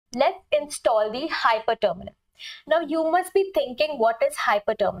install the HyperTerminal. Now you must be thinking, what is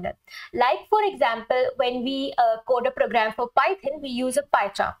HyperTerminal? Like for example, when we code a program for Python, we use a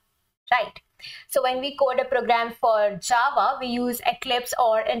PyCharm, right? So when we code a program for Java, we use Eclipse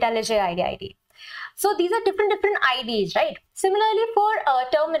or IntelliJ IDE. So these are different IDEs, right? Similarly, for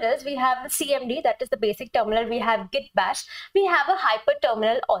terminals, we have the CMD, that is the basic terminal. We have Git Bash. We have a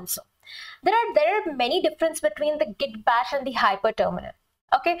HyperTerminal also. There are many differences between the Git Bash and the HyperTerminal.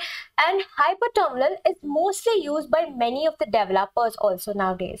 Okay, and HyperTerminal is mostly used by many of the developers also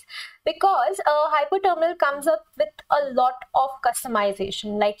nowadays, because HyperTerminal comes up with a lot of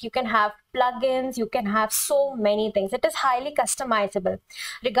customization. Like you can have plugins, you can have so many things. It is highly customizable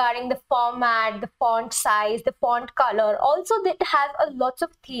regarding the format, the font size, the font color. Also, it has a lots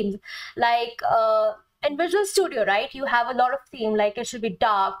of themes like in Visual Studio, right? You have a lot of theme, like it should be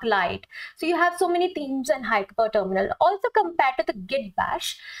dark, light. So you have so many themes in HyperTerminal. Also, compared to the Git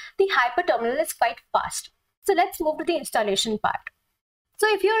Bash, the HyperTerminal is quite fast. So let's move to the installation part. So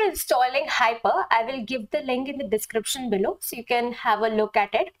if you're installing Hyper, I will give the link in the description below so you can have a look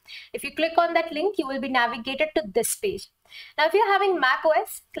at it. If you click on that link, you will be navigated to this page. Now, if you're having Mac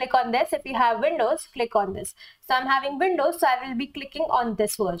OS, click on this. If you have Windows, click on this. So I'm having Windows, so I will be clicking on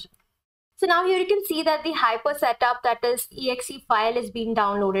this version. So now here you can see that the Hyper setup, that is exe file, is being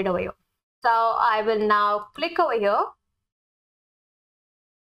downloaded over here. So I will now click over here.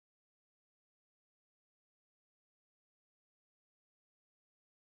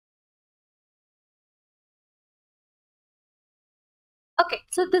 Okay,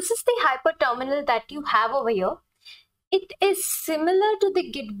 so this is the HyperTerminal that you have over here. It is similar to the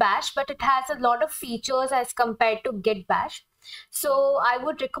Git Bash, but it has a lot of features as compared to Git Bash. So I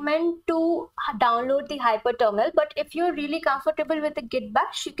would recommend to download the HyperTerminal, but if you're really comfortable with the Git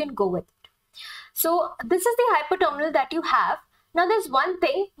Bash, you can go with it. So this is the HyperTerminal that you have. Now there's one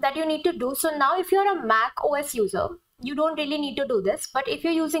thing that you need to do. So now if you're a Mac OS user, you don't really need to do this, but if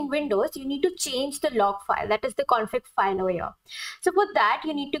you're using Windows, you need to change the log file, that is the config file over here. So for that,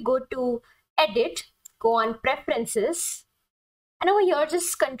 you need to go to Edit, go on Preferences, and over here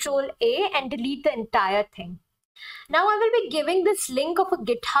just Control A and delete the entire thing. Now I will be giving this link of a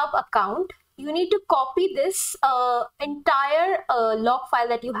GitHub account. You need to copy this entire log file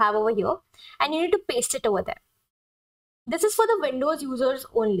that you have over here, and you need to paste it over there. This is for the Windows users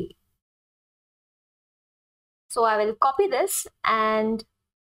only. So I will copy this and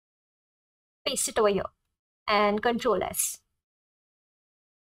paste it over here and Control S.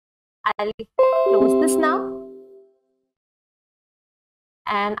 I'll close this now,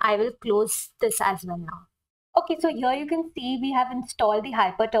 and I will close this as well now. Okay, so here you can see we have installed the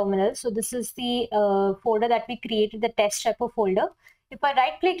HyperTerminal. So this is the folder that we created, the test repo folder. If I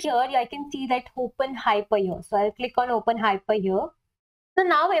right click here, I can see that Open Hyper here. So I'll click on Open Hyper here. So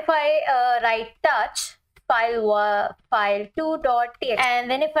now if I write touch file2.txt, and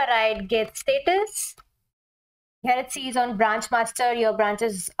then if I write get status, here it says on branch master, your branch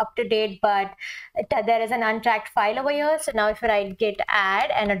is up to date, but there is an untracked file over here. So now if I write git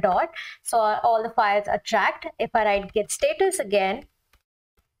add and a dot, so all the files are tracked. If I write get status again,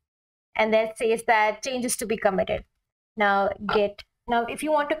 and then it says that changes to be committed. Now if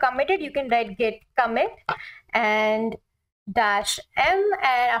you want to commit it, you can write git commit and -m, and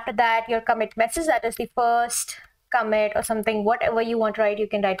after that your commit message, that is the first commit or something, whatever you want to write, you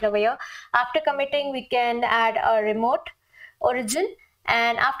can write over here. After committing, we can add a remote origin,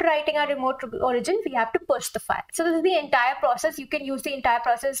 and after writing a remote origin, we have to push the file. So this is the entire process. You can use the entire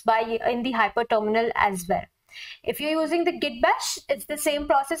process in the HyperTerminal as well. If you're using the Git Bash, it's the same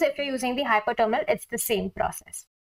process. If you're using the HyperTerminal, it's the same process.